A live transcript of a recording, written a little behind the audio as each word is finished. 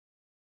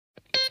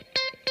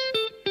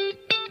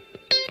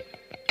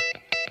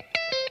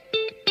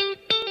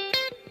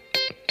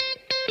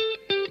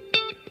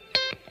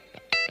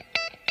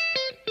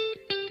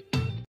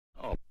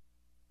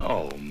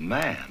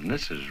man,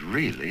 this is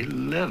really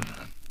living.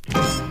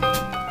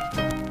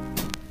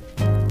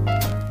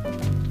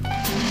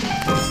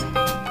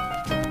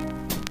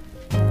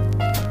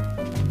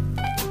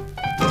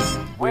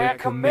 We're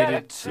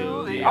committed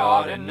to the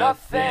art and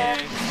nothing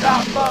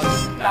stop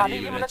us, not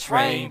even a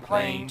train,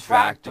 plane,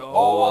 tractor,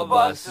 all of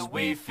us as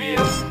we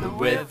feel the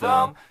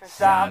rhythm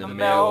inside the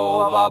marrow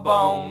of our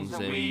bones,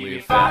 and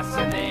we're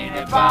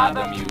fascinated by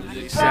the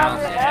music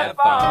sounds and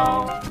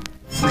headphones.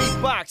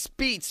 Free box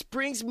beats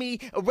brings me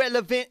a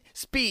relevant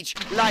speech.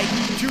 Like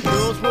two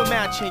girls were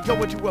matching,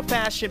 going to a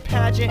fashion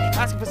pageant,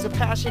 asking for some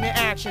passionate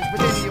actions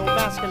with any old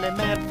masculine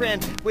mad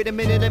friend. Wait a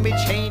minute, let me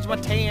change my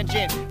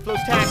tangent. Flows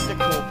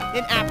tactical,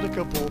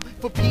 inapplicable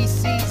for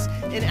PCs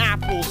and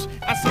apples.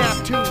 I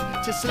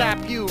snap to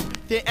slap you.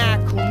 They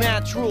act cool,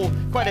 natural,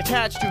 quite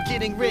attached to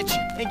getting rich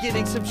and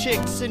getting some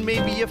chicks and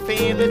maybe a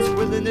fan that's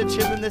willing to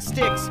chill in the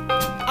sticks.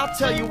 I'll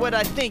tell you what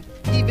I think,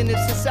 even if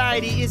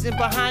society isn't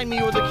behind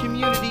me or the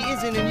community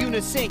isn't in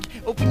unison.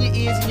 Open your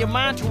ears and your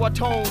mind to our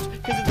tones,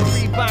 cause it's a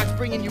free box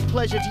bringing you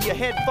pleasure to your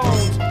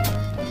headphones.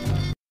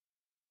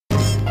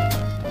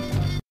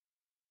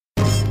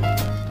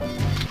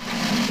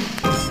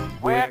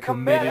 We're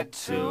committed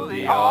to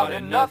the art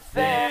and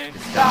nothing can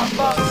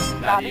stop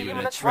us, not even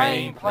a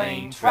train,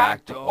 plane,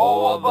 tractor,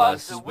 all of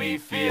us as we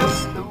feel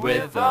the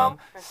rhythm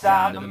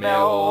inside the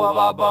marrow of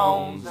our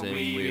bones, and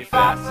we're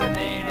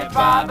fascinated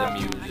by the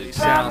music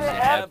sounds and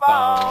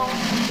headphones.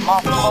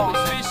 My flow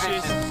is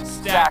vicious,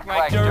 stacked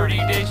like dirty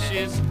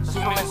dishes,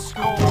 swim in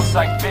schools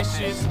like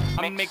fishes.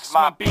 I mix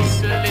my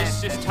beats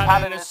delicious,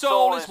 talent and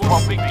soul is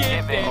what we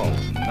give it. Oh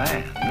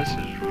man, this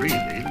is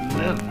really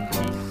living.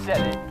 He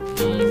said it.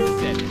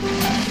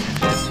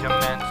 Let your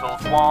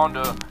mentals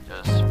wander,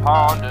 just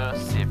ponder,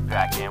 sit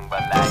back and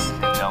relax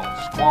and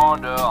don't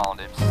squander all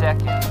them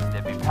seconds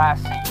that be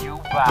passing you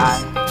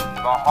by.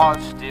 My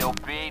heart's still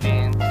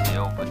beating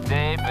till the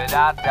day that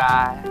I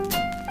die,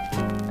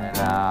 and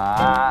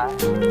I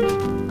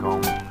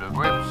come to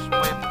grips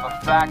with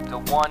the fact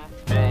of one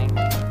thing: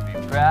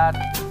 be proud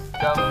of the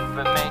stuff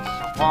that makes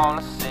you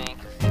wanna sing,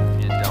 cause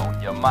if you don't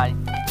you might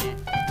get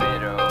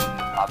bitter.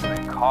 I've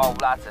been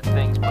called lots of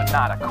things but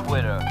not a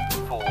quitter.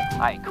 Fool,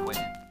 I ain't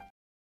quitting.